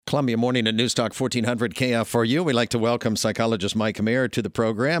Columbia Morning at News Talk 1400 KFRU. We'd like to welcome psychologist Mike Mayer to the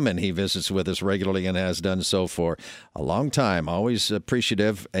program, and he visits with us regularly and has done so for a long time. Always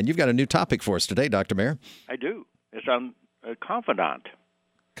appreciative. And you've got a new topic for us today, Dr. Mayer. I do. It's on a confidant.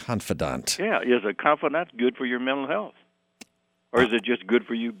 Confidant. Yeah, is a confidant good for your mental health? Or is it just good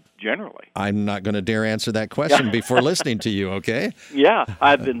for you generally? I'm not going to dare answer that question before listening to you, okay? Yeah,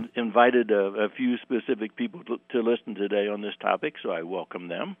 I've been invited a few specific people to listen today on this topic, so I welcome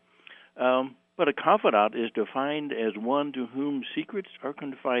them. But a confidant is defined as one to whom secrets are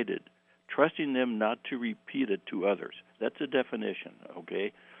confided, trusting them not to repeat it to others. That's a definition,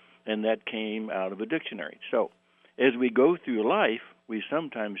 okay? And that came out of a dictionary. So as we go through life, we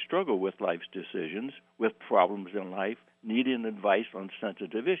sometimes struggle with life's decisions, with problems in life, needing advice on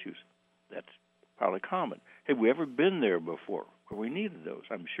sensitive issues. That's probably common. Have we ever been there before where we needed those?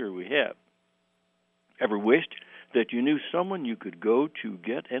 I'm sure we have. Ever wished that you knew someone you could go to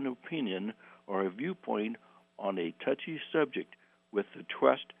get an opinion or a viewpoint on a touchy subject with the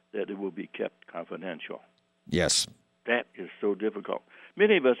trust that it will be kept confidential? Yes. That is so difficult.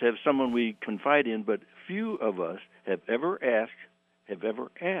 Many of us have someone we confide in, but few of us have ever asked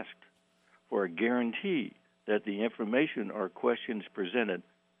for a guarantee that the information or questions presented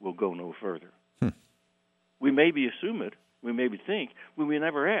will go no further. We maybe assume it, we maybe think, but we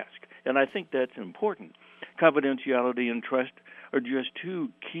never ask. And I think that's important. Confidentiality and trust are just two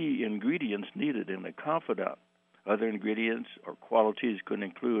key ingredients needed in a confidant. Other ingredients or qualities could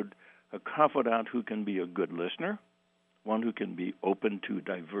include a confidant who can be a good listener, one who can be open to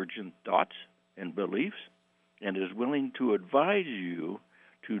divergent thoughts and beliefs, and is willing to advise you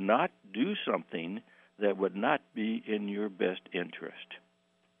to not do something that would not be in your best interest.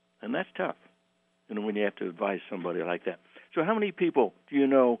 And that's tough, when you have to advise somebody like that. So how many people do you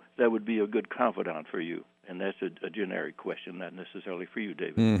know that would be a good confidant for you? And that's a generic question, not necessarily for you,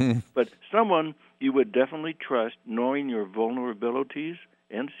 David. Mm-hmm. But someone you would definitely trust, knowing your vulnerabilities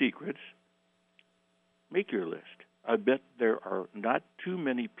and secrets. Make your list. I bet there are not too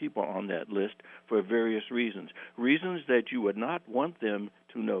many people on that list for various reasons. Reasons that you would not want them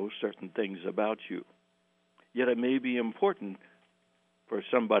to know certain things about you. Yet it may be important for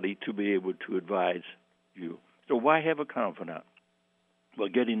somebody to be able to advise you. So why have a confidant? Well,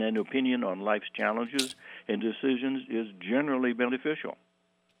 getting an opinion on life's challenges and decisions is generally beneficial.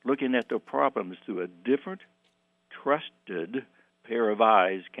 Looking at the problems through a different, trusted pair of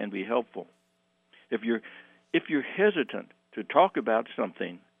eyes can be helpful. If you're hesitant to talk about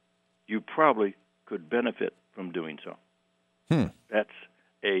something, you probably could benefit from doing so. That's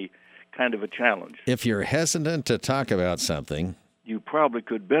a kind of a challenge. If you're hesitant to talk about something, you probably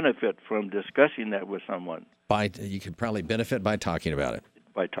could benefit from discussing that with someone. You could probably benefit by talking about it.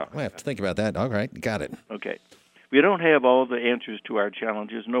 By talking. I have to think about that. All right, got it. Okay. We don't have all the answers to our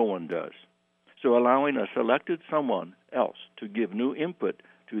challenges. No one does. So allowing a selected someone else to give new input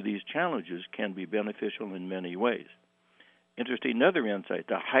to these challenges can be beneficial in many ways. Interesting another insight.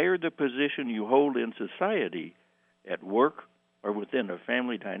 The higher the position you hold in society, at work, or within a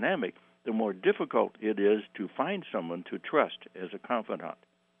family dynamic, the more difficult it is to find someone to trust as a confidant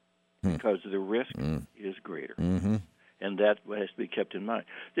because the risk is greater. Mm-hmm. And that has to be kept in mind.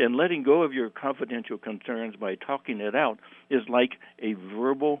 And letting go of your confidential concerns by talking it out is like a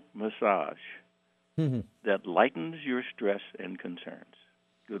verbal massage that lightens your stress and concerns.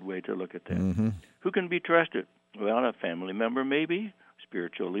 Good way to look at that. Mm-hmm. Who can be trusted? Well, a family member maybe,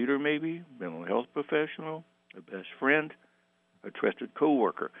 spiritual leader maybe, mental health professional, a best friend, a trusted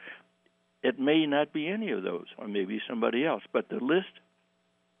coworker. It may not be any of those, or maybe somebody else, but the list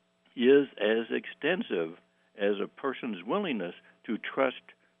is as extensive as a person's willingness to trust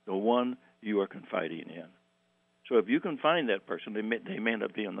the one you are confiding in. So if you can find that person, they may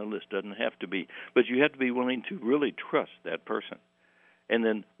not be on the list, doesn't have to be, but you have to be willing to really trust that person. And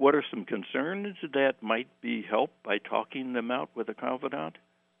then what are some concerns that might be helped by talking them out with a confidant?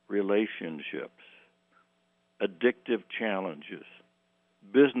 Relationships, addictive challenges,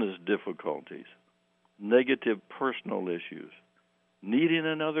 business difficulties, negative personal issues, needing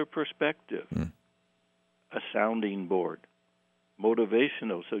another perspective, a sounding board,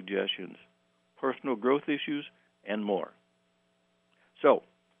 motivational suggestions, personal growth issues, and more. So,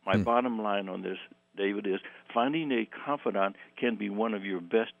 my bottom line on this, David, is finding a confidant can be one of your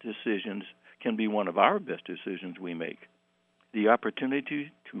best decisions, can be one of our best decisions we make. The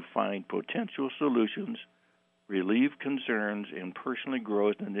opportunity to find potential solutions, relieve concerns, and personally grow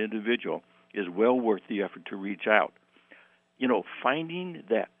as an individual is well worth the effort to reach out. Finding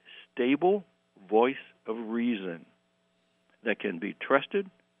that stable voice of reason that can be trusted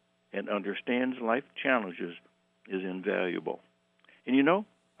and understands life challenges is invaluable. And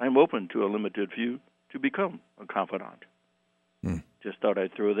I'm open to a limited few to become a confidant. Just thought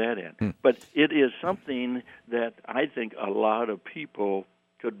I'd throw that in. But it is something that I think a lot of people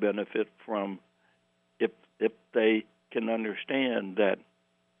could benefit from if they can understand that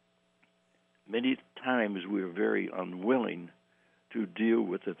many times we're very unwilling to deal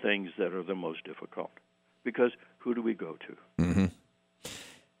with the things that are the most difficult. Because who do we go to?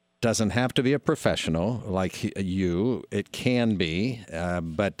 Doesn't have to be a professional like you. It can be.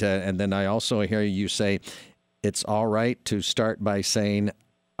 But and then I also hear you say it's all right to start by saying,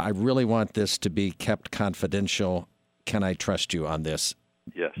 I really want this to be kept confidential. Can I trust you on this?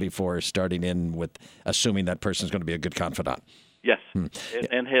 Yes. Before starting in with assuming that person's going to be a good confidant. Yes,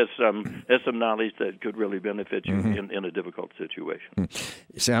 and has some knowledge that could really benefit you in a difficult situation.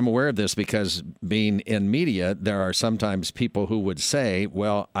 See, I'm aware of this because being in media, there are sometimes people who would say,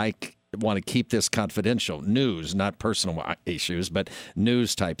 well, I want to keep this confidential. News, not personal issues, but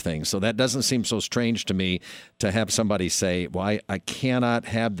news type things. So that doesn't seem so strange to me to have somebody say, well, I cannot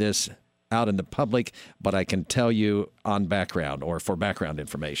have this out in the public, but I can tell you on background or for background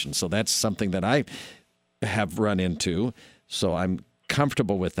information. So that's something that I have run into. So I'm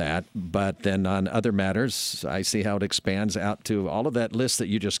comfortable with that. But then on other matters, I see how it expands out to all of that list that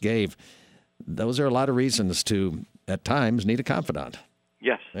you just gave. Those are a lot of reasons to, at times, need a confidant.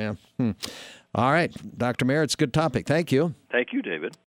 Yes. Yeah. All right. Dr. Mayer, it's a good topic. Thank you. Thank you, David.